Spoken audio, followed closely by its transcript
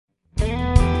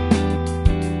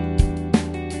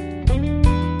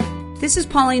This is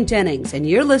Pauline Jennings, and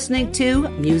you're listening to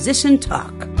Musician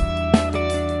Talk.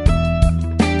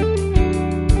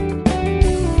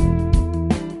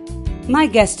 My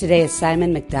guest today is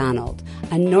Simon McDonald,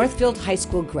 a Northfield High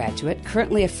School graduate,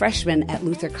 currently a freshman at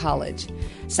Luther College.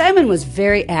 Simon was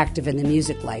very active in the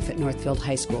music life at Northfield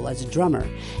High School as a drummer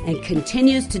and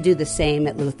continues to do the same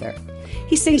at Luther.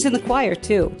 He sings in the choir,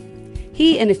 too.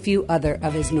 He and a few other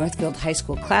of his Northfield High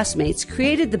School classmates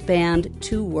created the band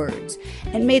 2 Words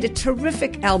and made a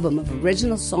terrific album of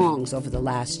original songs over the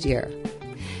last year.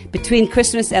 Between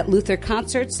Christmas at Luther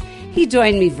concerts, he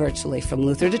joined me virtually from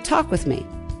Luther to talk with me.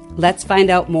 Let's find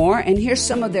out more and hear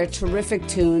some of their terrific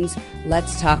tunes.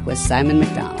 Let's talk with Simon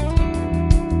McDonald.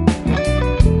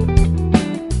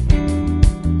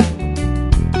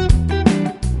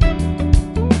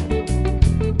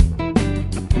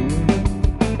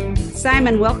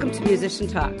 Simon, welcome to Musician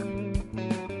Talk.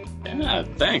 Yeah,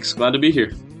 thanks. Glad to be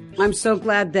here. I'm so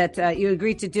glad that you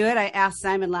agreed to do it. I asked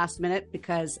Simon last minute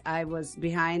because I was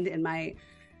behind in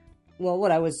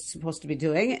what I was supposed to be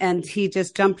doing, and he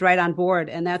just jumped right on board.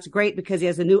 And that's great because he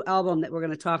has a new album that we're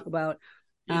going to talk about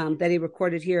that he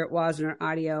recorded here at Wasner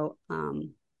Audio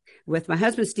with my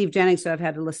husband, Steve Jennings. So I've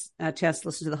had a chance to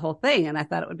listen to the whole thing, and I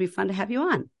thought it would be fun to have you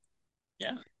on.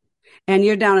 Yeah. And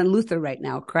you're down in Luther right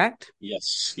now, correct?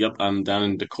 Yes. Yep. I'm down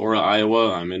in Decorah,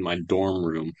 Iowa. I'm in my dorm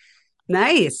room.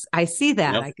 Nice. I see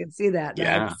that. Yep. I can see that.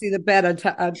 Yeah. I can see the bed on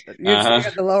top. You're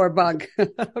at the lower bunk.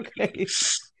 Okay.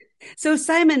 So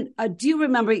Simon, do you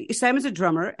remember, Simon's a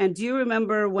drummer, and do you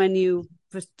remember when you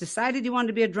first decided you wanted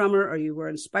to be a drummer, or you were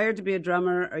inspired to be a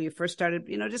drummer, or you first started,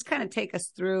 just kind of take us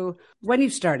through when you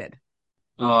started?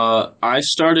 I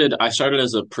started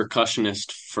as a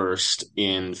percussionist first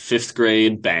in 5th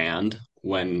grade band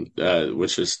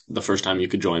which is the first time you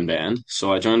could join band.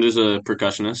 So I joined as a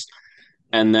percussionist.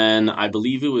 And then I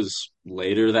believe it was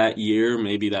later that year,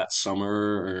 maybe that summer,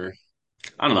 or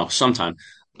I don't know, sometime,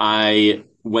 I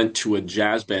went to a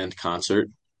jazz band concert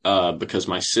because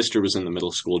my sister was in the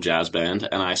middle school jazz band,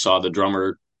 and I saw the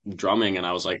drummer drumming, and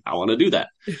I was like, I want to do that.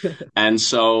 And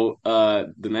so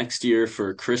the next year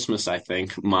for Christmas, I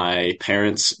think, my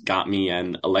parents got me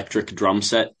an electric drum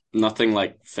set, nothing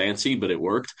like fancy, but it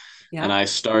worked. Yeah. And I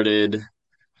started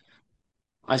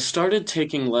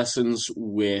taking lessons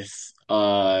with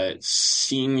a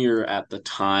senior at the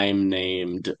time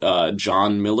named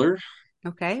John Miller.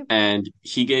 Okay. And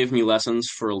he gave me lessons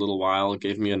for a little while,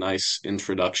 gave me a nice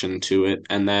introduction to it.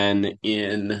 And then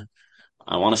in,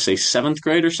 I want to say 7th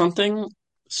grade or something,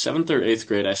 7th or 8th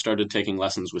grade, I started taking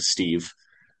lessons with Steve.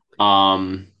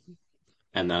 And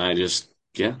then I just,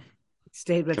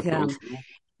 stayed with him.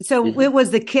 So it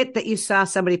was the kit that you saw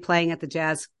somebody playing at the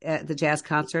jazz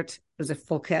concert? It was a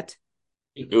full kit?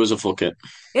 It was a full kit.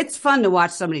 It's fun to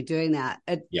watch somebody doing that.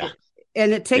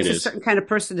 And it takes a certain kind of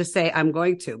person to say, I'm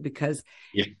going to, because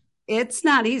it's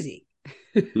not easy.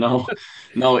 No,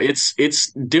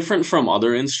 it's different from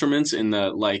other instruments in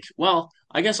the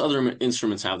I guess other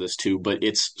instruments have this too, but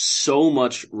it's so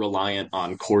much reliant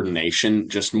on coordination,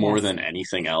 just more than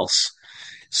anything else.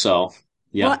 So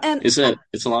it's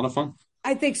a lot of fun.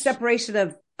 I think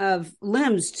separation of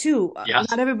limbs too. Yes.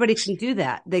 Not everybody can do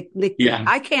that.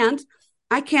 I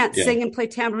can't sing and play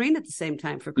tambourine at the same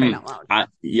time, for crying out loud.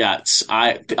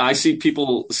 I see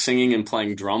people singing and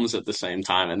playing drums at the same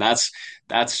time, and that's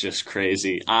just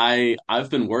crazy. I've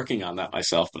been working on that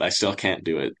myself, but I still can't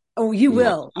do it. Oh, you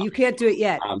will. You can't do it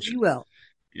yet. You will.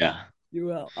 Yeah. You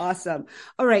will. Awesome.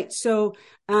 All right. So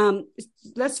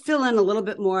let's fill in a little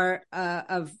bit more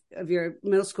of your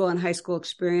middle school and high school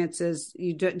experiences.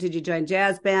 Did you join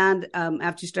jazz band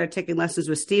after you started taking lessons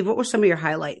with Steve? What were some of your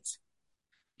highlights?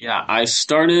 Yeah, I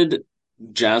started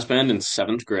jazz band in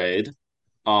 7th grade,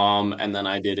 and then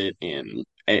I did it in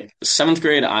 7th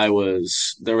grade.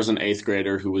 There was an 8th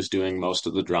grader who was doing most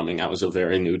of the drumming. I was a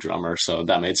very new drummer, so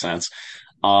that made sense.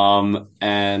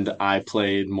 And I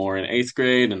played more in 8th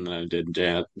grade, and then I did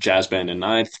jazz band in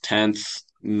 9th, 10th,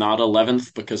 not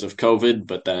 11th because of COVID,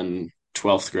 but then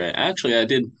 12th grade. Actually,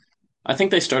 I think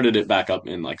they started it back up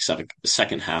in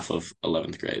second half of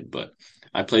 11th grade, but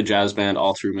I played jazz band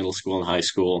all through middle school and high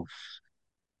school.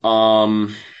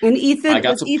 And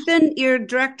Ethan your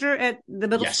director at the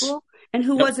middle school? And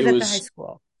who was it at the high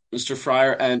school? Mr.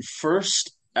 Fryer. And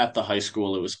first at the high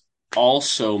school, it was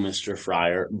also Mr.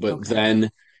 Fryer, but then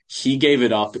he gave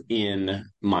it up in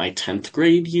my 10th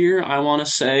grade year, I want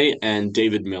to say, and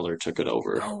David Miller took it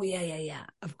over. Oh, yeah.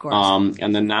 Of course.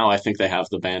 And then now I think they have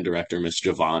the band director, Miss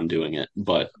Javon, doing it.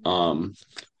 But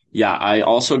I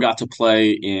also got to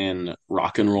play in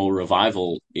Rock and Roll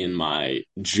Revival in my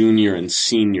junior and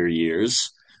senior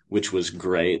years, which was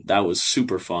great. That was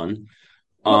super fun.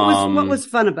 What Um, was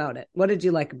fun about it? What did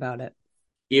you like about it?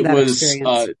 it That was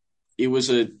experience. it was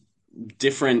a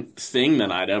different thing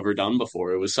than I'd ever done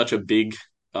before. It was such a big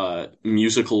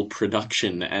musical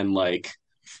production and like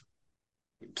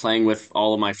playing with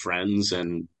all of my friends,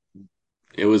 and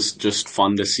it was just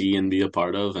fun to see and be a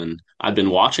part of. And I'd been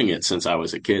watching it since I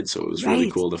was a kid, so it was really Right.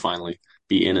 cool to finally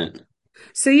be in it.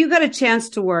 So you got a chance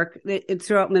to work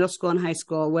throughout middle school and high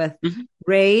school with Mhm.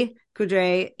 Ray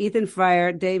Coudray, Ethan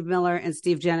Fryer, Dave Miller, and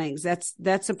Steve Jennings.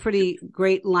 That's a pretty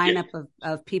great Yeah, lineup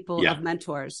of people, yeah, of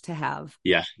mentors to have.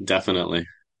 yeah, definitely,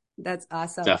 That's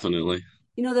awesome. definitely.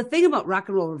 You know, the thing about rock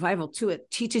and roll revival too,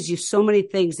 it teaches you so many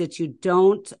things that you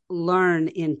don't learn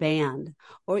in band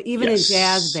or even in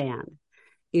jazz Yes, band.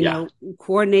 You yeah, know,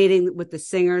 coordinating with the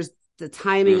singers, the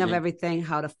timing of hmm everything,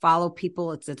 how to follow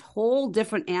people. It's a whole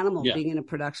different animal yeah, being in a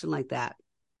production like that.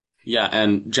 yeah.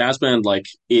 And jazz band, like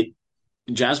it,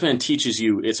 jazz band teaches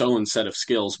you its own set of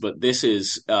skills, but this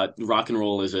is rock and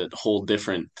roll is a whole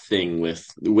different thing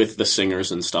with the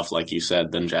singers and stuff, like you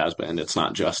said, than jazz band. It's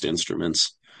not just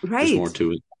instruments. There's Right. more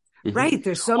to it. hmm Right.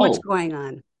 There's so much Oh, going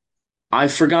on. I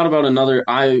forgot about another.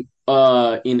 I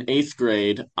in eighth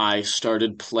grade, I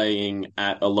started playing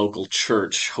at a local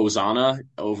church, Hosanna,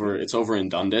 it's over in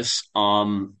Dundas.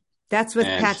 That's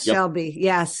with And Pat yep, Shelby.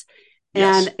 Yes.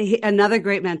 yes, And another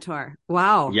great mentor.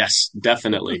 Wow. yes,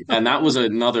 definitely. And that was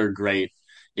another great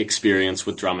experience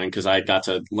with drumming because I got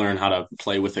to learn how to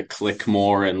play with a click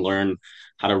more and learn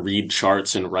how to read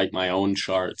charts and write my own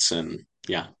charts. And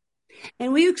yeah.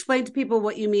 And will you explain to people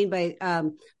what you mean by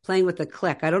playing with a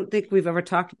click? I don't think we've ever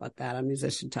talked about that on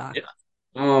Musician Talk.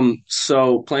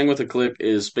 So playing with a click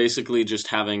is basically just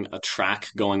having a track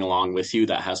going along with you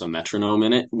that has a metronome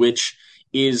in it, which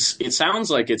it sounds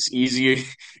like it's easy.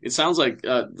 It sounds like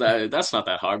that's not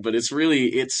that hard, but if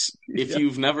Yeah.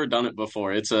 you've never done it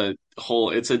before, it's a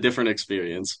different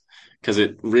experience because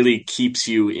it really keeps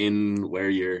you in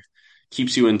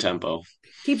tempo.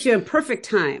 Keeps you in perfect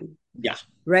time. Yeah,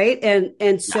 Right.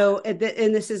 And yeah. so, and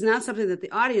this is not something that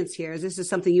the audience hears. This is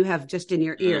something you have just in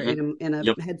your ear, hmm in a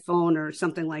Yep. headphone or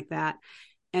something like that.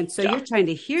 And so Yeah. you're trying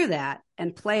to hear that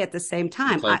and play at the same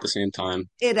And time. play at the same time.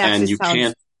 It actually And you sounds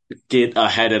can't get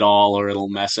ahead at all or it'll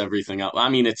mess everything up. I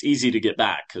mean, it's easy to get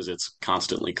back because it's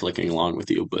constantly clicking along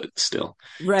with you, but still,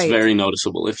 it's right. very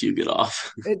noticeable if you get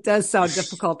off. It does sound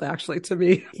difficult actually to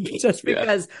me, just Yeah.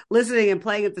 because listening and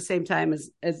playing at the same time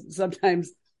is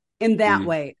sometimes in that Mhm.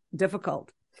 way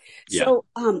difficult. Yeah. So,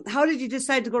 how did you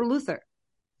decide to go to Luther?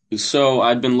 So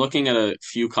I'd been looking at a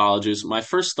few colleges. My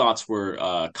first thoughts were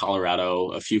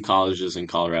Colorado, a few colleges in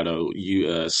Colorado,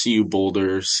 CU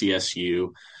Boulder,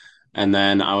 CSU. And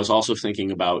then I was also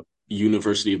thinking about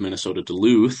University of Minnesota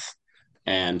Duluth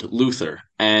and Luther.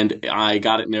 And I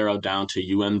got it narrowed down to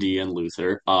UMD and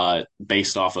Luther,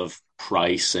 based off of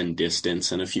price and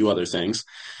distance and a few other things.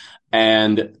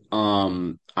 And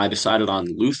I decided on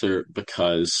Luther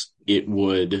because it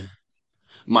would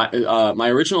my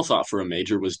original thought for a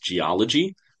major was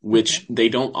geology, Okay. which they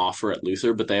don't offer at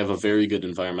Luther, but they have a very good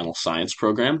environmental science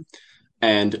program.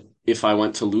 And if I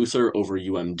went to Luther over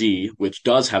UMD, which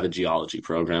does have a geology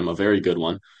program, a very good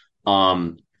one,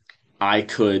 um, I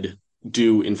could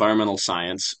do environmental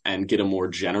science and get a more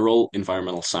general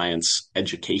environmental science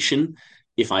education.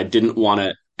 If I didn't want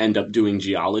to end up doing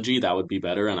geology, that would be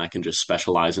better, and I can just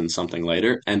specialize in something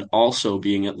later. And also,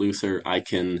 being at Luther,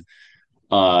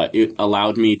 it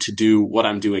allowed me to do what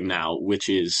I'm doing now, which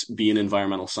is be an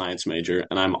environmental science major.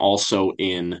 And I'm also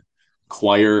in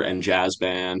choir and jazz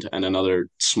band and another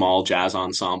small jazz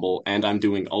ensemble. And I'm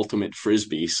doing ultimate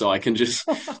frisbee. So I can just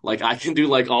I can do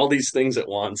like all these things at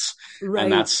once.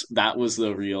 And Right. that was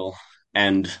the real,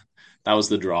 and that was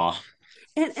the draw.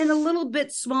 And a little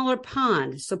bit smaller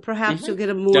pond, so perhaps you'll hmm get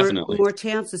a Definitely. more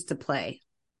chances to play,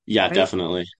 Yeah, right?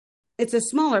 definitely. It's a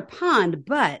smaller pond,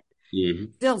 but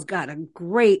hmm still's got a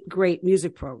great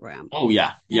music program. Oh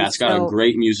yeah, yeah. And It's got a so,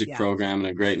 great music yeah. program and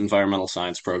a great environmental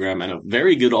science program and a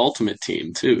very good ultimate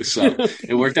team too. So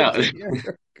it worked Good out. to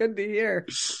hear. Good to hear.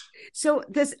 So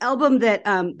this album that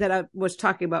I was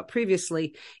talking about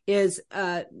previously is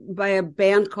by a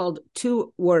band called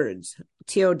Two Words,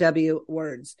 TOW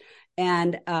Words.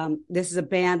 And this is a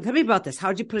band. Tell me about this.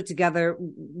 How'd you put it together?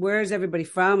 Where is everybody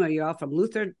from? Are you all from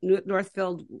Luther,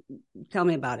 Northfield? Tell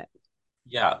me about it.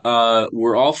 Yeah,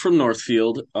 we're all from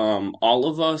Northfield. All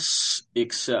of us,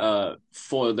 except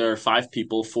there are five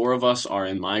people. Four of us are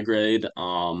in my grade.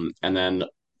 And then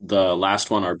the last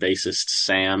one, our bassist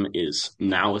Sam, is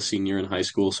now a senior in high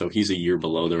school, so he's a year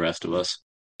below the rest of us.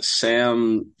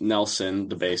 Sam Nelson,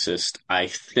 the bassist, I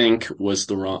think was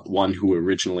the one who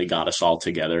originally got us all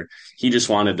together. He just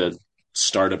wanted to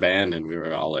start a band, and we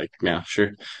were all like, "Yeah,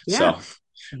 sure." Yeah. So.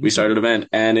 we started a band,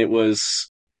 and it was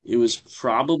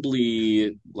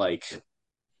probably like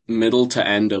middle to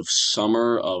end of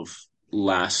summer of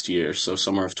last year, so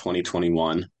summer of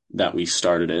 2021 that we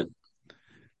started it,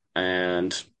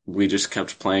 and we just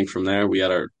kept playing from there. We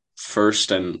had our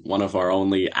first and one of our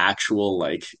only actual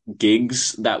like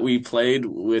gigs that we played,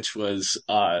 which was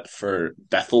for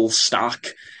Bethel Stock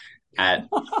at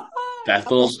Couple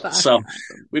Bethel. stock. So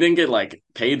we didn't get like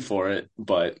paid for it,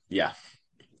 but yeah,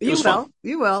 it You was fun. will.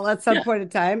 You will at some Yeah. point in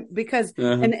time because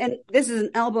Uh-huh. and this is an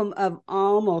album of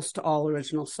almost all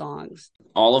original songs.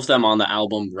 All of them on the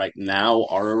album right now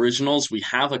are originals. We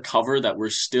have a cover that we're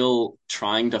still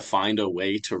trying to find a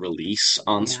way to release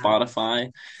on Yeah.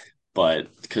 Spotify, but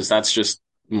because that's just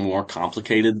more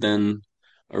complicated than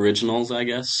originals, I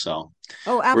guess. So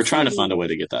Oh, we're trying to find absolutely. a way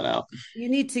to get that out. You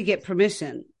need to get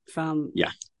permission from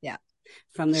Yeah. yeah,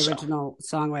 from the So original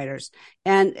songwriters.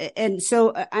 And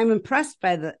so I'm impressed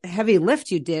by the heavy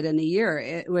lift you did in a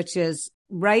year, which is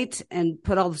write and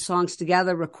put all the songs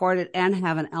together, record it, and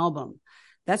have an album.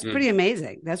 That's mm, pretty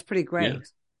amazing. That's pretty yeah. great.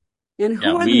 And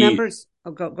Yeah. who are the members?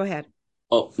 Oh, go ahead.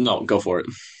 Oh, no, go for it.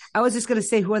 I was just going to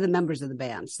say who are the members of the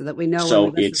band so that we know when we So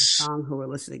listen to the it's, song who we're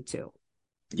listening to.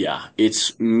 yeah,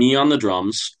 it's me on the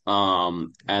drums.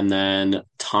 And then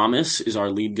Thomas is our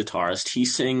lead guitarist. He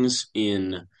sings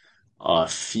in a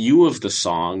few of the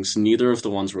songs, neither of the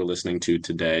ones we're listening to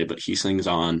today, but he sings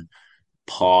on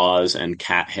Paws and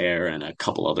Cat Hair and a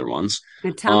couple other ones.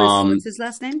 And Thomas, Um, what's his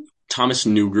last name? Thomas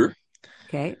Nuger.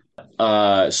 Okay.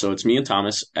 So it's me and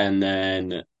Thomas, and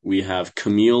then we have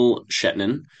Camille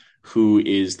Shetnan, who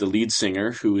is the lead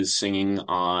singer, who is singing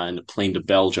on Plane to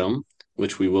Belgium,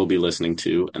 which we will be listening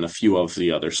to, and a few of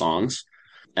the other songs.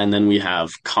 And then we have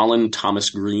Colin Thomas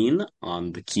Green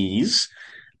on the keys,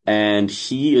 and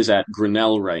he is at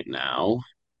Grinnell right now,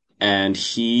 and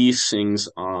he sings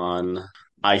on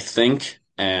I Think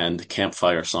and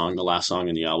Campfire Song, the last song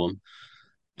in the album,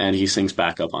 and he sings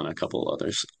backup on a couple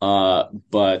others.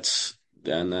 But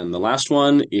and then the last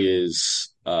one is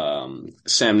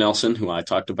Sam Nelson, who I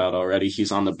talked about already.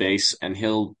 He's on the bass, and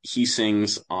he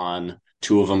sings on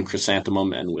two of them,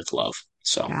 Chrysanthemum and With Love.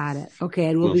 So Got it. Okay.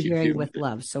 And we'll we'll be hear hearing him. With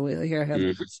Love. So we'll hear him,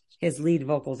 Mhm. his lead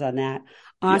vocals on that.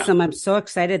 Yeah, Awesome. I'm so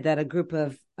excited that a group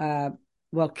of,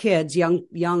 kids,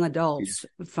 young adults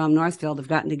from Northfield have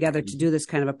gotten together to do this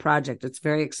kind of a project. It's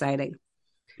very exciting.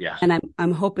 yeah. And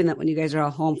I'm hoping that when you guys are all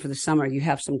home for the summer, you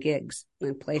have some gigs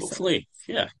and play some. Hopefully,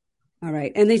 yeah. All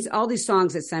right. And all these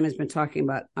songs that Simon's been talking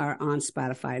about are on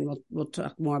Spotify, and we'll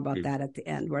talk more about that at the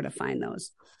end, where to find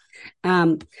those.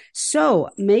 So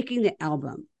making the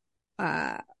album,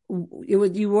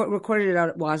 you recorded it out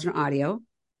at Wasner Audio.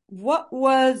 What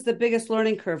was the biggest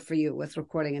learning curve for you with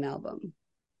recording an album?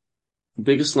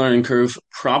 Biggest learning curve,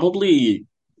 probably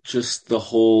just the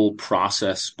whole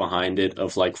process behind it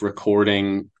of like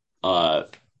recording uh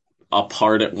a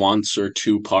part at once or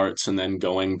two parts and then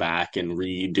going back and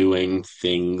redoing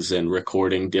things and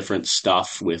recording different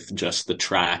stuff with just the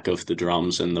track of the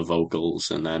drums and the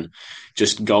vocals and then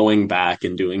just going back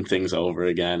and doing things over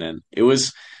again. And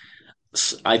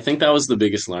I think that was the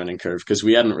biggest learning curve because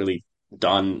we hadn't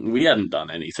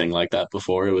done anything like that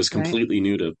before. It was Right. completely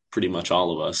new to pretty much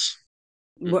all of us.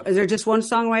 Is there just one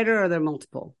songwriter or are there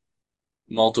multiple?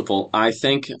 Multiple. I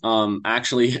think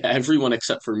actually everyone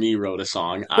except for me wrote a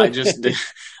song. I just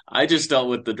I just dealt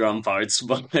with the drum parts,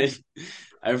 but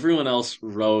everyone else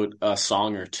wrote a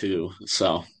song or two.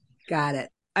 So, Got it.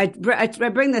 I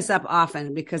bring this up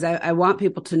often because I want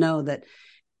people to know that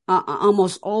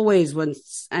almost always when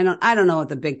I don't know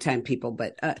the big time people,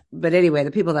 but anyway,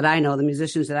 the people that I know, the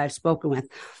musicians that I've spoken with,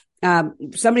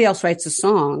 somebody else writes a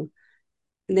song,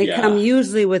 and they come yeah.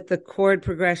 usually with the chord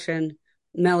progression,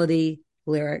 melody,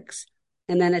 lyrics,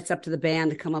 and then it's up to the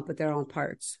band to come up with their own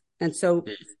parts. And so,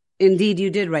 indeed, you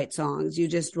did write songs. You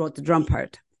just wrote the drum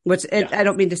part, which Yeah. I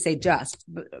don't mean to say just,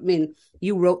 but I mean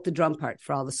you wrote the drum part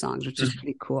for all the songs, which is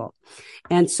pretty cool.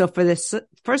 And so, for this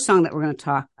first song that we're going to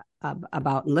talk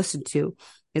about and listen to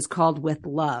is called With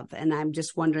Love. And I'm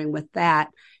just wondering, with that,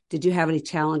 did you have any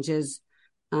challenges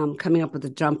coming up with the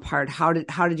drum part? How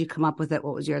did you come up with it?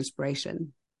 What was your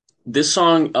inspiration? This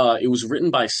song it was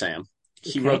written by Sam.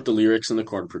 He Okay. wrote the lyrics and the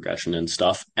chord progression and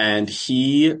stuff, and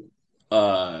he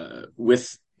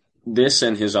with this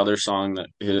and his other song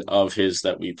of his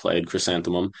that we played,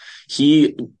 Chrysanthemum,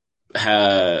 he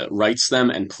writes them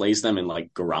and plays them in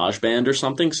like GarageBand or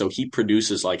something. So he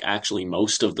produces like actually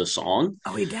most of the song.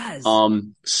 Oh, he does.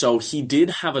 So he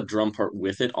did have a drum part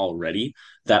with it already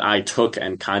that I took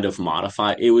and kind of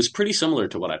modified. It was pretty similar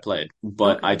to what I played,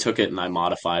 but I Okay. took it and I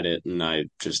modified it and I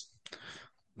just,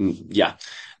 yeah.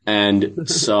 And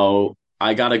so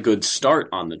I got a good start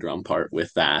on the drum part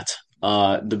with that.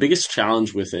 The biggest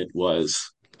challenge with it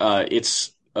was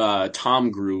it's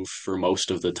tom groove for most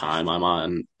of the time.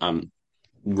 I'm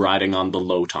riding on the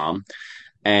low tom,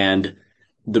 and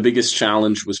the biggest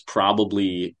challenge was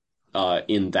probably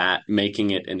in that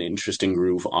making it an interesting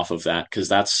groove off of that, because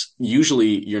that's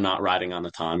usually you're not riding on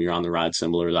the tom, you're on the ride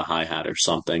cymbal or the hi hat or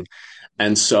something,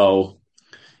 and so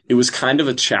it was kind of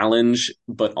a challenge,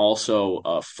 but also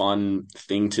a fun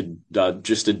thing to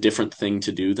just a different thing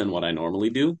to do than what I normally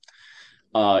do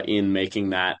in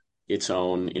making that its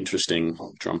own interesting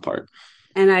drum part.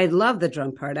 And I love the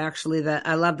drum part. Actually,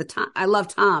 I love the tom. I love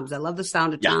toms. I love the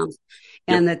sound of Yeah. toms,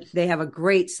 Yep. and that they have a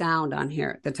great sound on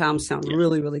here. The toms sound Yeah.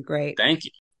 really, really great. Thank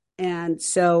you. And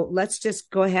so let's just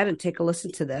go ahead and take a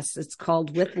listen to this. It's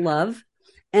called With Love,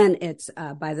 and it's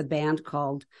by the band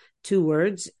called Two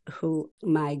Words, who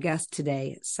my guest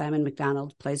today, Simon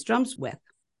McDonald, plays drums with.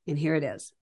 And here it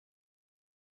is.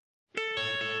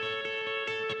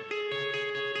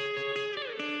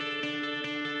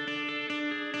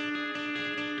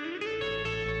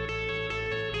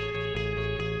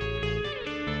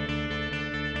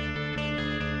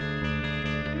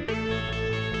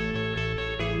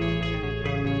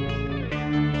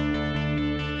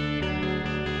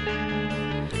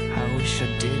 I wish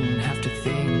I didn't have to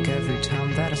think every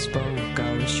time that I spoke.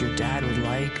 I wish your dad would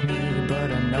like me,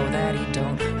 but I know that he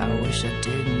don't. I wish I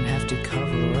didn't have to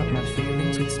cover up my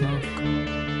feelings with smoke.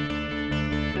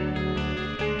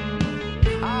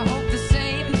 I hope the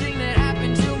same thing that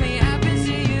happened to me happens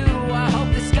to you. I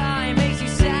hope the sky makes you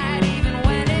sad even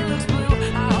when it looks blue.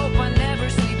 I hope I never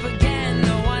sleep again,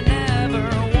 though I never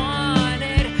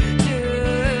wanted to.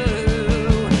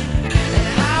 And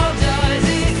how does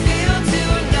it feel to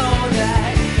know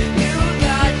that you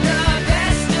got the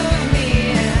best of me,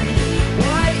 and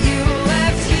what you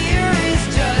left here is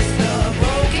just the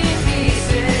broken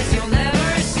pieces you'll never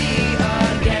see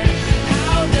again?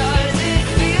 How does it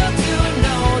feel to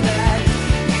know that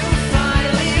you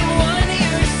finally won?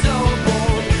 You're so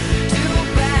bold. Too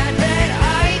bad that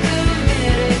I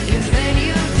committed, 'cause then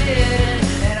you didn't,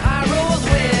 and I rolled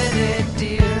with it,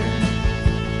 dear.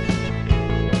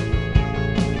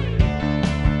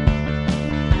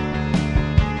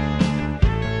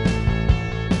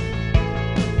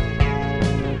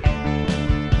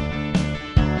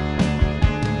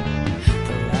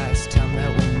 The last time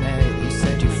that we met, you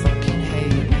said you fucking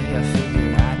hate me. I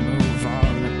figured I'd move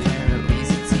on. Apparently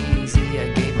it's easy. I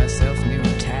gave myself new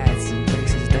tats in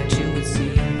places that you would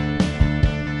see.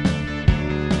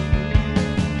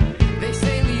 They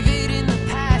say leave it in the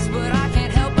past, but I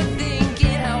can't help but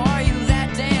thinking, how are you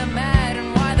that damn mad?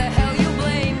 And why the hell you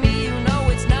blame me? You know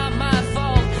it's not my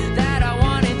fault that I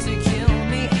wanted to kill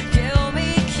me, kill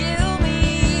me, kill me.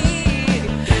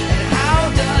 And how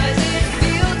does it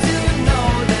feel to know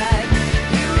that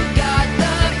you got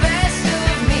the best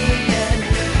of me, and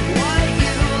what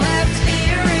you left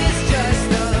here is just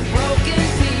the broken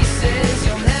pieces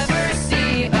you'll never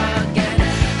see again?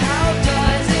 How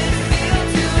does it feel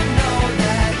to know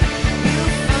that you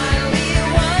finally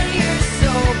won? You're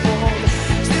so bold.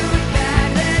 Too bad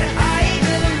that I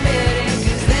committed,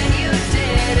 'cause then you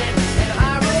didn't, and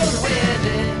I rolled with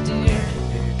it, dear.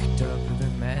 Picked up the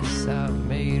mess I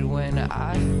made when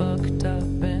I fucked up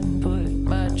and put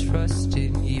my trust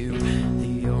in you.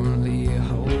 The only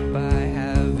hope I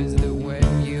have is that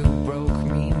when you broke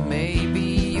me, maybe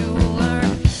you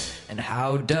learn. And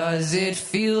how does it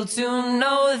feel to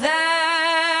know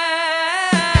that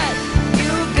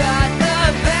you got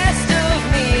the best of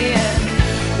me, and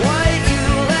what you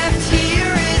left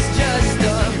here is just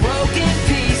the broken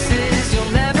pieces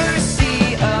you'll never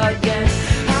see again?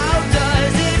 How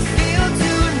does it feel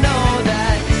to know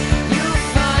that you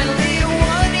finally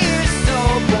won? You're so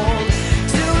bold.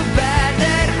 Too bad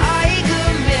that I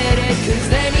committed, 'cause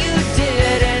then you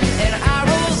didn't, and I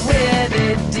rolled with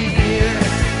it, dear.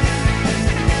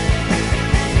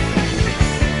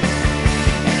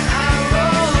 And I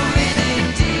rolled with it,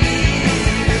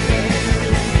 dear.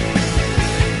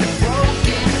 The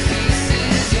broken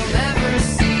pieces you'll never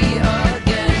see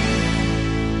again.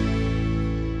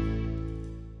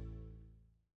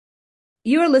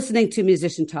 You are listening to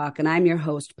Musician Talk, and I'm your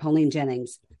host, Pauline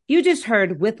Jennings. You just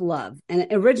heard With Love, an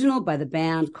original by the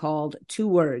band called Two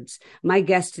Words. My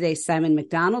guest today, Simon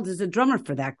McDonald, is a drummer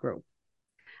for that group.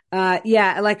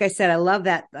 Yeah, like I said, I love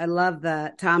that. I love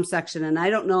the tom section, and I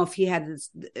don't know if he had this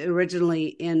originally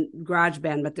in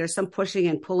GarageBand, but there's some pushing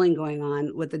and pulling going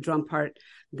on with the drum part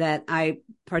that I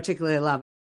particularly love.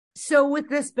 So with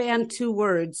this band, Two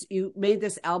Words, you made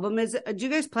this album. Do you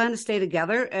guys plan to stay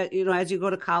together, as you go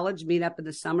to college, meet up in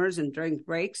the summers and during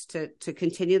breaks to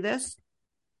continue this?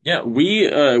 Yeah, we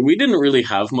didn't really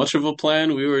have much of a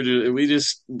plan. We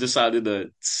just decided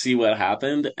to see what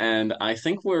happened, and I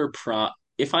think we're pro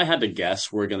if I had to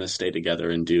guess, we're gonna stay together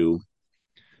and do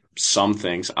some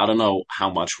things. I don't know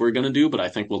how much we're gonna do, but I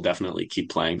think we'll definitely keep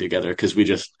playing together because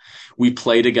we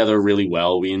play together really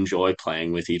well. We enjoy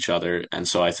playing with each other, and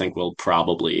so I think we'll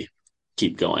probably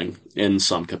keep going in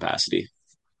some capacity.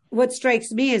 What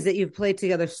strikes me is that you've played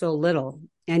together so little,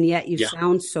 and yet you Yeah,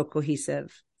 sound so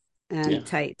cohesive yeah. and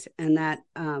tight. And that,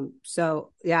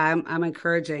 so yeah, I'm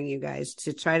encouraging you guys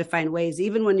to try to find ways,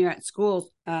 even when you're at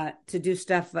school, to do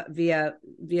stuff via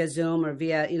Zoom or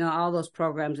via all those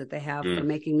programs that they have for Mm,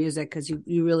 making music because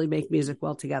you really make music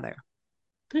well together.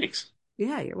 thanks.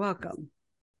 Yeah, you're welcome.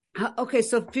 Okay,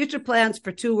 so future plans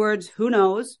for two words. Who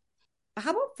knows?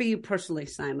 How about for you personally,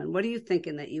 Simon? What are you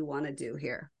thinking that you want to do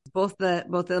here? Both the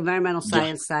environmental Yeah.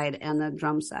 science side and the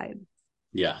drum side.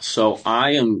 Yeah, so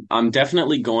I'm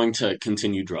definitely going to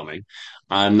continue drumming.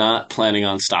 I'm not planning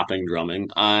on stopping drumming.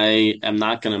 I am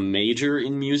not going to major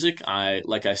in music.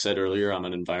 Like I said earlier, I'm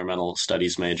an environmental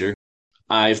studies major.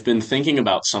 I've been thinking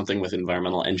about something with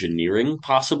environmental engineering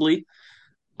possibly,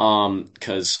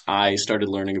 because I started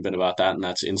learning a bit about that and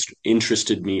that's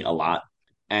interested me a lot.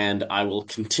 And I will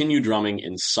continue drumming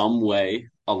in some way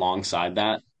alongside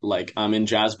that. Like I'm in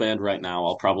jazz band right now.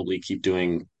 I'll probably keep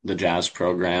doing the jazz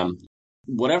program.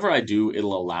 Whatever I do,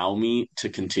 it'll allow me to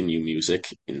continue music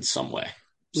in some way.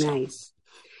 So, Nice.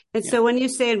 And yeah. so when you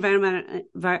say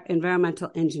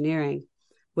environmental engineering,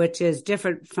 which is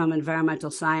different from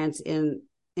environmental science, in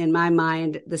my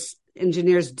mind, the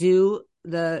engineers do,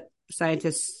 the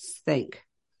scientists think.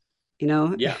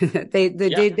 Yeah. Yeah. They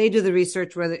do the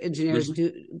research where the engineers Mhm.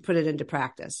 do put it into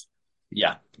practice.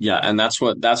 Yeah. Yeah, and that's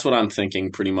what I'm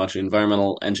thinking pretty much.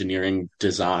 Environmental engineering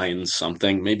design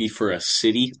something maybe for a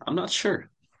city. I'm not sure.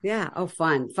 Yeah. Oh,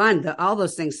 fun, fun. All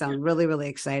those things Yeah. sound really, really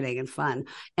exciting and fun.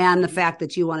 And the Mhm. fact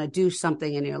that you want to do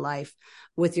something in your life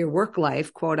with your work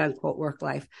life, quote unquote work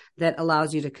life, that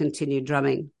allows you to continue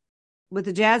drumming. With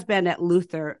the jazz band at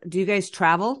Luther, do you guys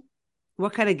travel?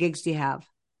 What kind of gigs do you have?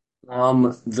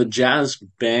 The jazz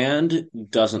band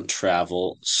doesn't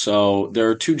travel. So there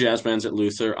are two jazz bands at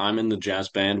Luther. I'm in the jazz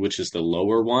band, which is the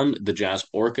lower one. The jazz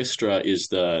orchestra is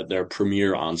their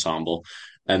premier ensemble.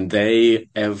 And they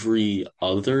every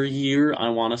other year, I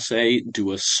want to say,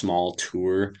 do a small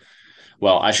tour.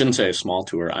 Well, I shouldn't say a small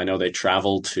tour. I know they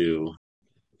travel to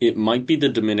it might be the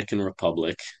Dominican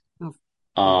Republic.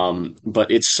 Oh, But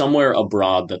it's somewhere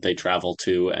abroad that they travel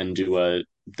to and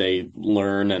they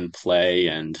learn and play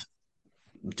and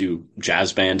do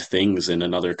jazz band things in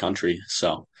another country.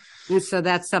 So and so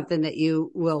that's something that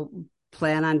you will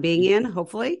plan on being in,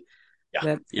 hopefully. yeah,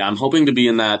 That yeah, I'm hoping to be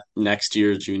in that next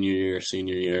year, junior year,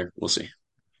 senior year. We'll see.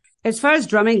 As far as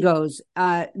drumming goes,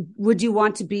 would you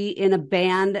want to be in a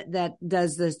band that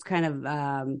does this kind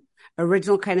of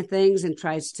original kind of things and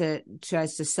tries to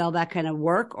sell that kind of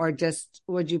work, or just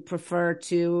would you prefer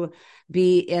to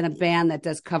be in a band that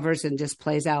does covers and just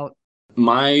plays out?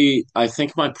 I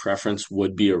think my preference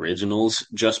would be originals,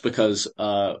 just because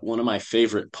one of my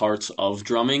favorite parts of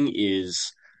drumming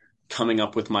is coming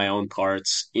up with my own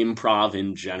parts, improv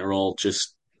in general,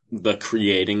 just the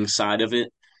creating side of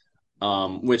it.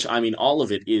 Which I mean, all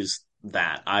of it is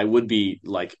that. I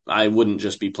wouldn't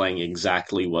just be playing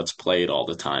exactly what's played all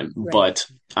the time, Right. but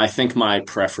I think my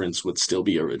preference would still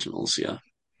be originals. Yeah.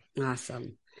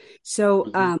 Awesome. So,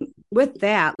 Mhm. with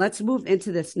that, let's move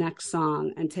into this next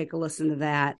song and take a listen to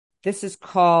that. This is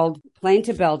called Plane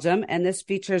to Belgium, and this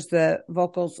features the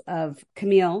vocals of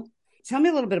Camille. Tell me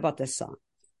a little bit about this song.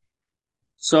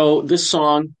 So this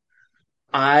song,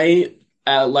 I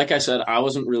like I said, I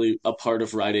wasn't really a part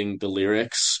of writing the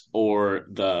lyrics or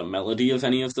the melody of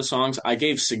any of the songs. I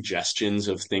gave suggestions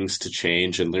of things to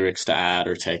change and lyrics to add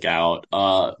or take out.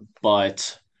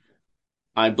 But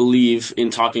I believe in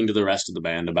talking to the rest of the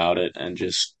band about it and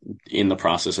just in the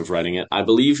process of writing it, I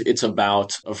believe it's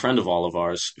about a friend of all of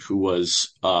ours who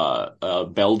was a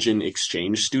Belgian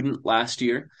exchange student last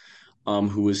year,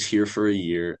 who was here for a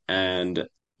year. And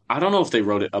I don't know if they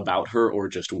wrote it about her or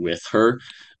just with her,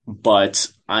 but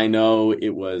I know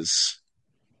it was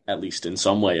at least in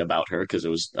some way about her because it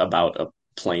was about a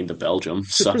plane to Belgium.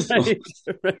 So Right,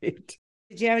 right.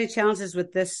 Did you have any challenges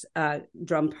with this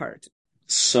drum part?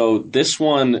 so this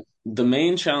one, the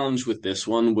main challenge with this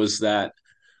one was that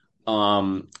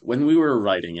when we were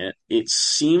writing it, it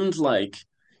seemed like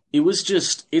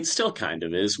it still kind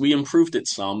of is. We improved it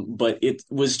some, but it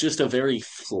was just a very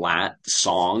flat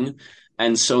song.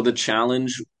 And so the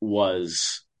challenge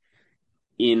was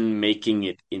in making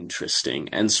it interesting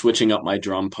and switching up my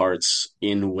drum parts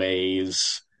in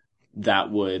ways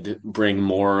that would bring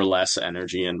more or less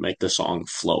energy and make the song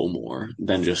flow more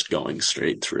than just going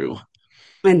straight through.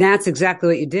 And that's exactly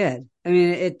what you did. I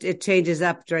mean, it changes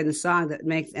up during the song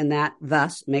that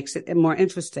thus makes it more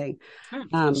interesting.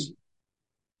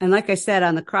 And like I said,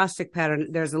 on the cross stick pattern,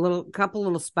 there's couple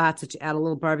little spots that you add a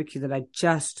little barbecue that I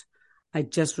just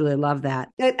really love that.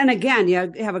 And again,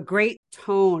 you have a great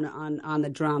tone on the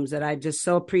drums that I just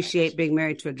so appreciate being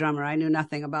married to a drummer. I knew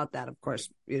nothing about that, of course,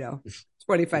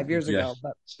 25 years ago.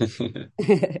 But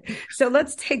so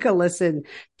let's take a listen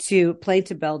to Plane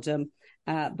to Belgium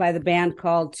by the band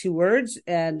called Two Words.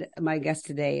 And my guest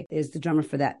today is the drummer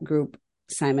for that group,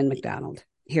 Simon McDonald.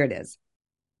 Here it is.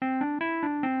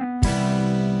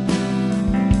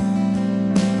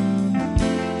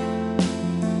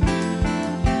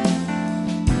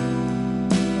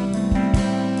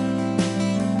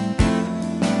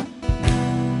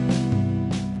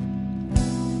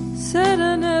 Said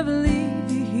I never leave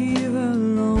you here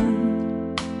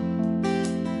alone,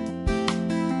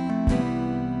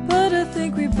 but I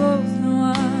think we both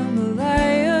know I'm a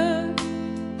liar.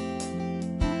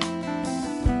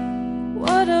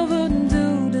 What I wouldn't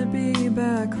do to be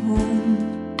back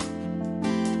home,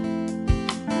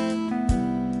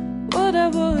 what I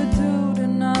would do to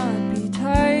not be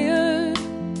tired.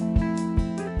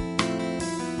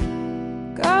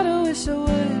 God, I wish I would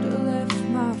have left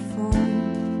my phone,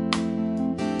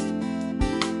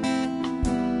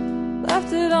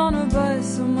 left it on a bus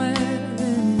somewhere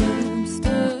in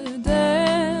Amsterdam.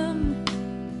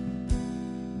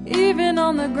 Even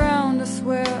on the ground I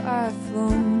swear I've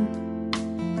flown.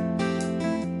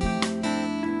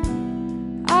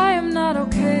 I am not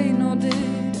okay, nor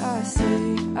did I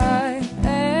say I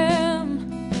am.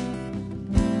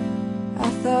 I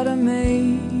thought I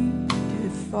made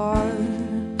it far,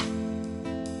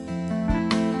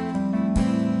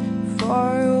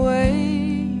 far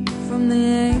away from the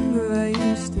anger I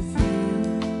used to feel.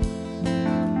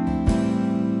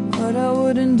 What I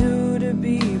wouldn't do to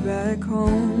be back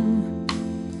home,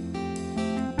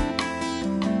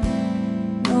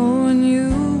 knowing you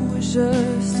was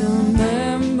just a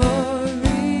memory,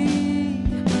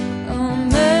 a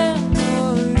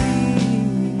memory.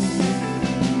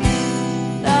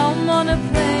 Now I'm on a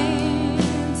plane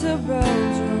to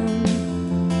Belgium,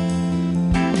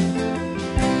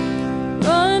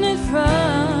 running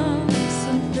from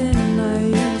something I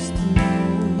used to know.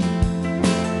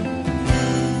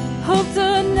 Hope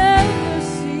to never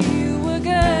see you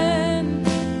again,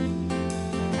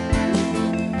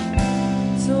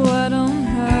 so I don't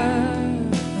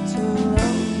have to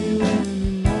love you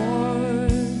anymore.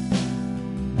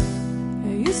 I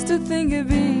used to think it'd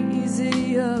be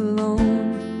easy alone,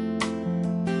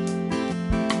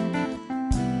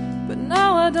 but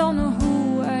now I don't know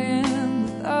who I am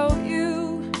without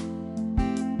you.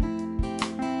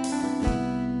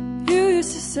 You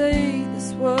used to say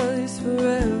this was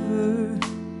forever,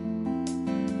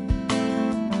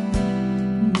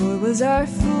 but was I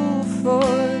fool for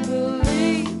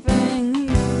believing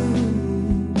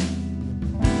you?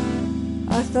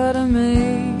 I thought I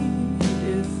made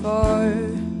it far,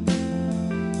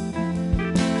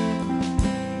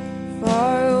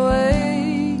 far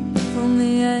away from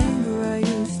the anger I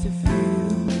used to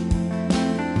feel.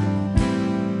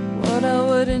 What I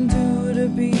wouldn't do to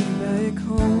be back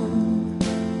home,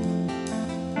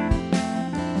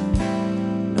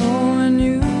 knowing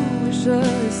you was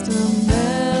just a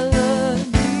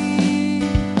melody,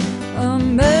 a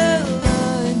melody.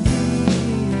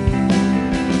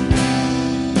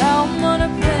 Now I'm on a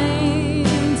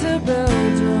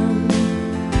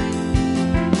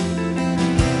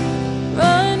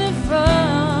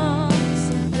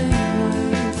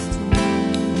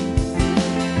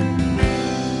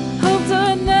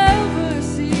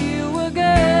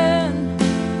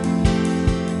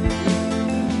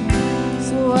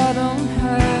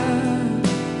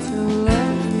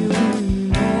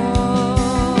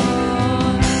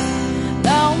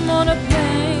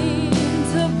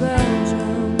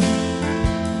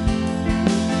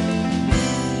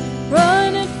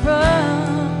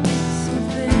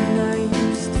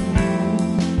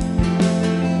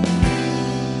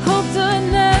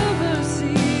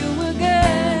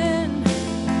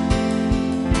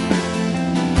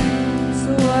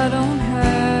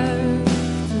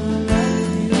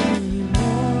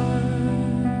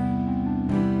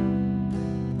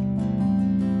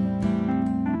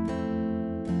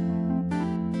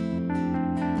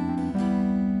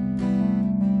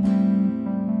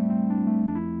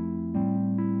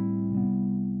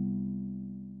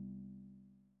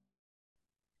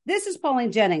This is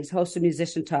Pauline Jennings, host of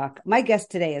Musician Talk. My guest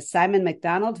today is Simon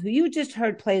McDonald, who you just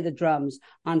heard play the drums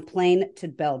on Plane to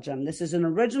Belgium. This is an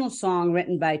original song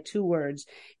written by Two Words,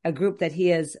 a group that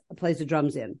plays the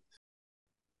drums in.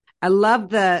 I love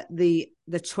the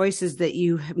choices that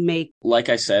you make. Like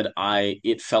I said,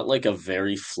 it felt like a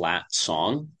very flat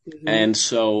song. Mm-hmm. And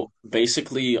so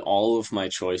basically all of my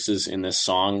choices in this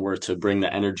song were to bring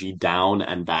the energy down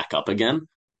and back up again.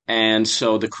 And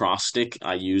so the cross stick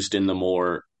I used in the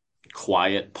more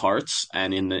quiet parts,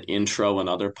 and in the intro and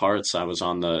other parts I was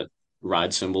on the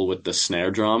ride cymbal with the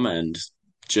snare drum, and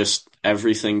just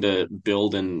everything to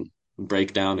build and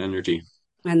break down energy.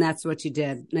 And that's what you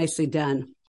did. Nicely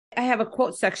done. I have a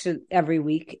quote section every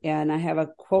week, and I have a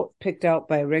quote picked out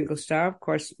by Ringo Starr, of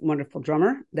course, wonderful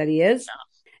drummer that he is.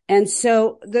 Yeah. And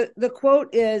so the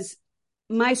quote is,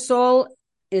 "My soul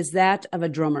is that of a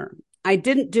drummer. I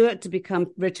didn't do it to become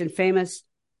rich and famous.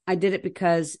 I did it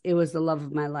because it was the love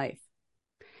of my life."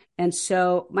 And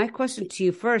so my question to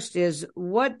you first is,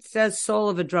 what does soul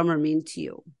of a drummer mean to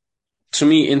you? To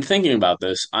me, in thinking about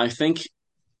this, I think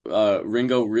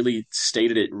Ringo really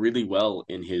stated it really well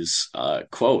in his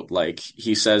quote. Like,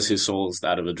 he says his soul is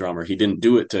that of a drummer. He didn't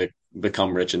do it to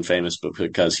become rich and famous, but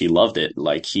because he loved it.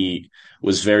 Like, he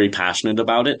was very passionate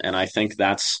about it. And I think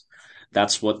that's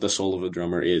what the soul of a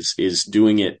drummer is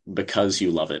doing it because you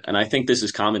love it. And I think this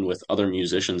is common with other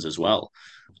musicians as well.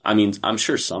 I mean, I'm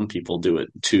sure some people do it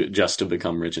just to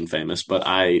become rich and famous, but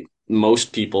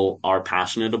most people are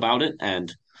passionate about it,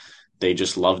 and they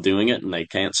just love doing it, and they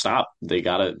can't stop. They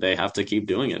have to keep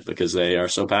doing it because they are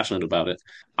so passionate about it.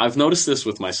 I've noticed this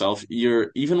with myself.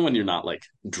 Even when you're not like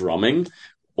drumming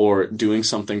or doing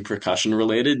something percussion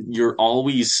related, you're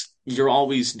always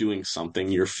doing something.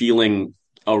 You're feeling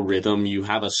a rhythm. You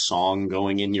have a song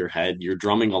going in your head. You're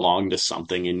drumming along to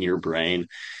something in your brain,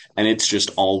 and it's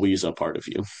just always a part of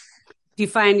you. Do you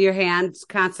find your hands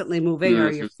constantly moving,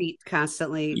 or your feet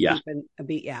constantly keeping a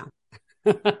beat? Yeah,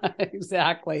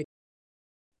 exactly.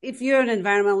 If you're an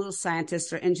environmental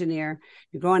scientist or engineer,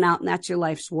 you're going out and that's your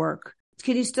life's work,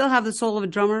 can you still have the soul of a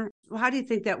drummer? How do you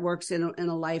think that works in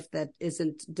a life that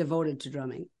isn't devoted to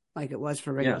drumming like it was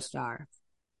for Ringo Starr?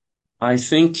 I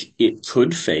think it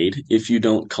could fade if you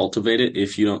don't cultivate it,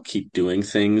 if you don't keep doing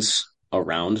things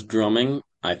around drumming.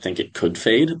 I think it could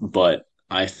fade, but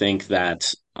I think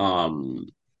that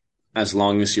as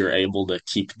long as you're able to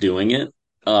keep doing it,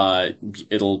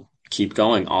 it'll keep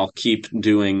going. I'll keep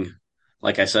doing.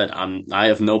 Like I said, I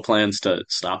have no plans to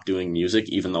stop doing music,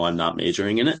 even though I'm not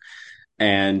majoring in it.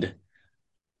 And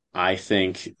I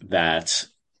think that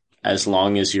as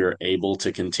long as you're able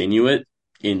to continue it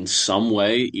in some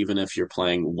way, even if you're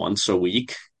playing once a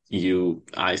week,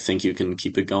 I think you can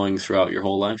keep it going throughout your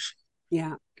whole life.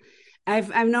 Yeah.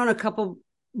 I've known a couple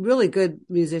really good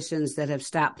musicians that have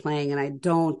stopped playing, and I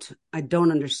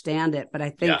don't understand it, but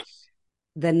I think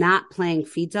the not playing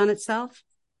feeds on itself.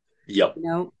 Yep. You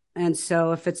know? And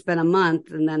so if it's been a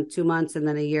month and then 2 months and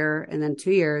then a year and then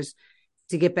 2 years,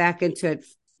 to get back into it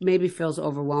maybe feels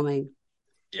overwhelming.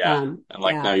 Yeah. And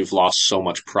now you've lost so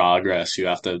much progress. You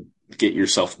have to get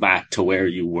yourself back to where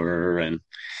you were. And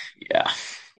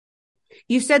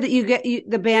you said that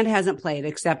the band hasn't played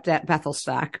except at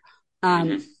Bethelstock.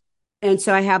 And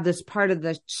so I have this part of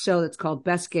the show that's called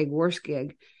Best Gig, Worst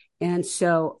Gig. And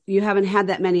so you haven't had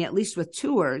that many, at least with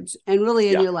Two Words, and really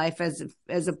in your life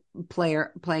as a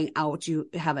player playing out, you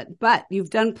haven't. But you've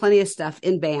done plenty of stuff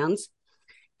in bands,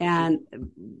 and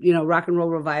Rock and Roll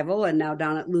Revival, and now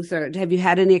down at Luther. Have you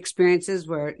had any experiences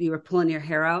where you were pulling your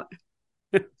hair out?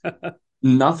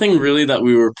 Nothing really that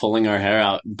we were pulling our hair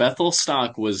out.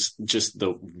 Bethelstock was just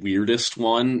the weirdest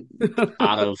one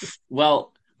out of.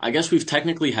 Well, I guess we've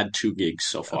technically had 2 gigs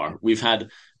so far. We've had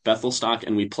Bethelstock,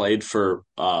 and we played for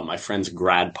my friend's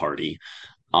grad party,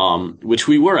 which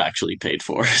we were actually paid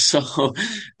for. So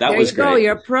that was great. There you go,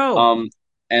 you're a pro.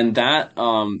 And that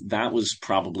was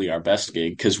probably our best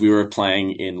gig, because we were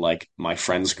playing in like my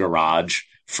friend's garage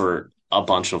for a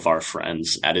bunch of our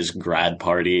friends at his grad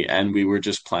party, and we were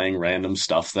just playing random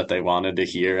stuff that they wanted to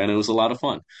hear, and it was a lot of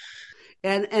fun.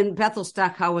 And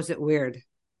Bethelstock, how was it weird?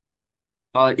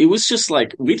 It was just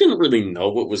like, we didn't really know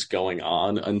what was going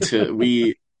on until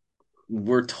we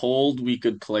were told we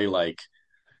could play like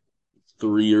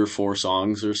 3 or 4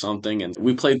 songs or something. And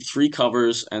we played 3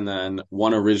 covers and then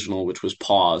 1 original, which was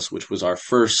Pause, which was our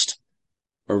first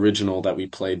original that we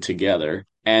played together.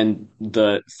 And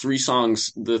the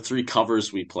 3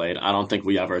 covers we played, I don't think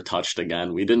we ever touched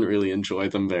again. We didn't really enjoy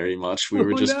them very much. We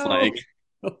were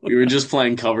just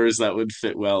playing covers that would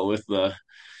fit well with the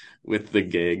with the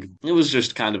gig. It was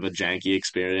just kind of a janky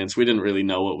experience. We didn't really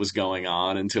know what was going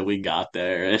on until we got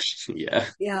there. Yeah.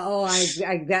 Yeah. Oh,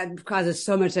 I that causes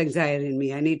so much anxiety in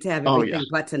me. I need to have Oh yeah. everything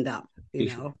buttoned up, you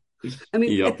know. I mean,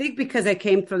 I Yep. think because I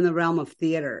came from the realm of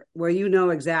theater where you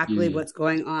know exactly Mm, what's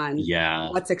going on,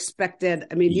 yeah. what's expected.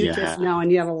 I mean, you just Yeah. know,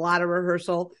 and you have a lot of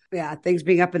rehearsal. Yeah, things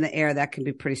being up in the air, that can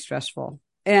be pretty stressful.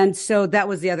 And so that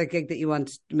was the other gig that you wanted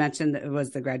to mention. That it was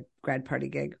the grad party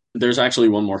gig. There's actually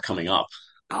one more coming up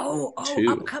Oh, too.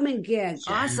 upcoming gig.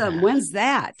 Awesome. Yeah. When's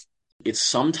that? It's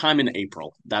sometime in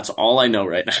April. That's all I know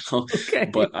right now.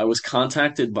 But Okay. I was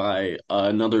contacted by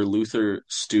another Luther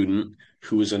student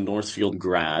who is a Northfield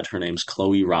grad. Her name's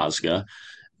Chloe Rosga,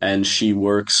 and she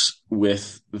works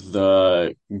with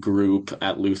the group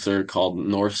at Luther called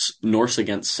Norse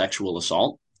Against Sexual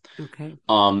Assault. Okay.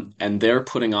 And they're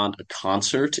putting on a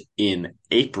concert in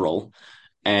April,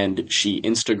 and she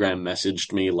Instagram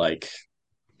messaged me like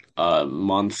a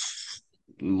month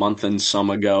and some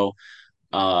ago,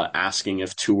 asking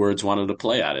if Two Words wanted to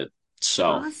play at it. So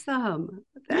Awesome.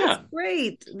 That's yeah,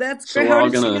 great. That's so great. we're How all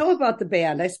did she gonna. know about the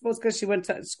band? I suppose because she went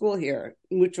to school here,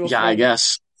 mutual Yeah, I friend.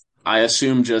 guess I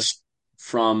assume just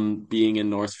from being in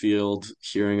Northfield,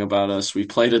 hearing about us, we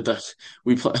play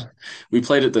we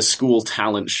played at the school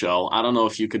talent show. I don't know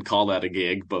if you could call that a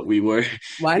gig, but Why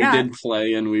we not? did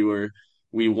play and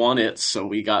we won it, so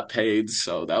we got paid,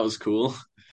 so that was cool.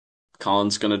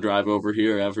 Colin's gonna drive over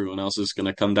here. Everyone else is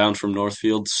gonna come down from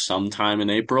Northfield sometime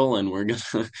in April, and we're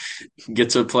gonna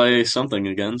get to play something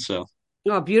again. So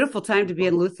Oh, beautiful time to be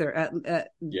in Luther at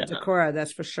yeah, Decorah,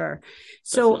 that's for sure.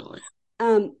 So,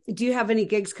 definitely. do you have any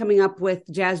gigs coming up with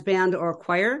jazz band or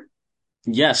choir?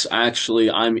 Yes,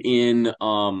 actually, I'm in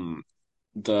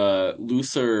the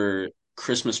Luther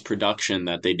Christmas production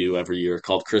that they do every year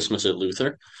called Christmas at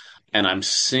Luther, and I'm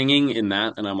singing in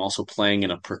that, and I'm also playing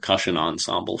in a percussion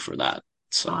ensemble for that.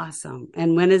 So Awesome.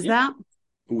 And when is yeah, that?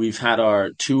 we've had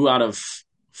our two out of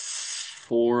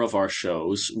four of our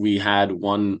shows. We had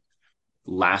one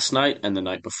last night and the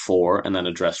night before, and then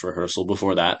a dress rehearsal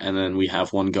before that, and then we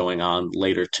have one going on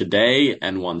later today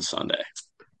and one Sunday.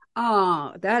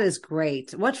 Oh, that is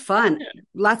great. What fun. Yeah.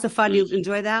 Lots of fun. You Mhm.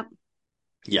 enjoy that?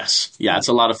 Yes. Yeah, it's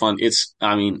a lot of fun.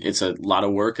 I mean, it's a lot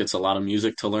of work. It's a lot of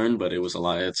music to learn, but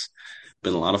it's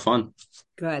been a lot of fun.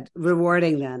 Good.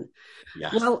 Rewarding then. Yeah.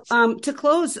 Well, to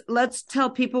close, let's tell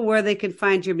people where they can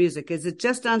find your music. Is it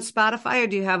just on Spotify or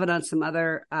do you have it on some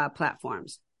other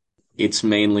platforms? It's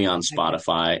mainly on Okay.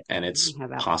 Spotify and it's You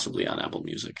have Apple. possibly on Apple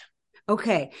Music.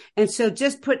 Okay. And so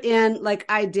just put in, like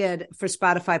I did for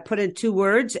Spotify, put in 2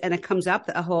 words and it comes up.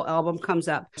 The whole album comes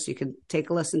up. So you can take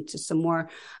a listen to some more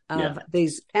Yeah. of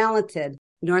these talented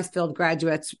Northfield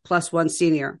graduates plus one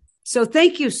senior. So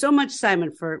thank you so much,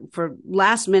 Simon, for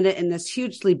last minute in this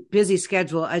hugely busy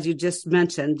schedule. As you just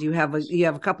mentioned, you have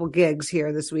a couple gigs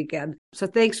here this weekend. So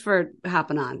thanks for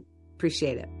hopping on.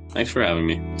 Appreciate it. Thanks for having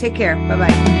me. Take care.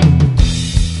 Bye-bye.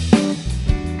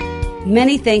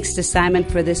 Many thanks to Simon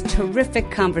for this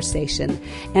terrific conversation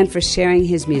and for sharing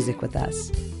his music with us.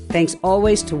 Thanks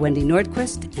always to Wendy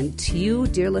Nordquist and to you,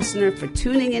 dear listener, for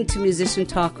tuning into Musician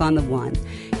Talk on the One,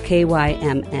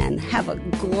 KYMN. Have a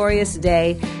glorious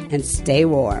day and stay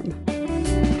warm.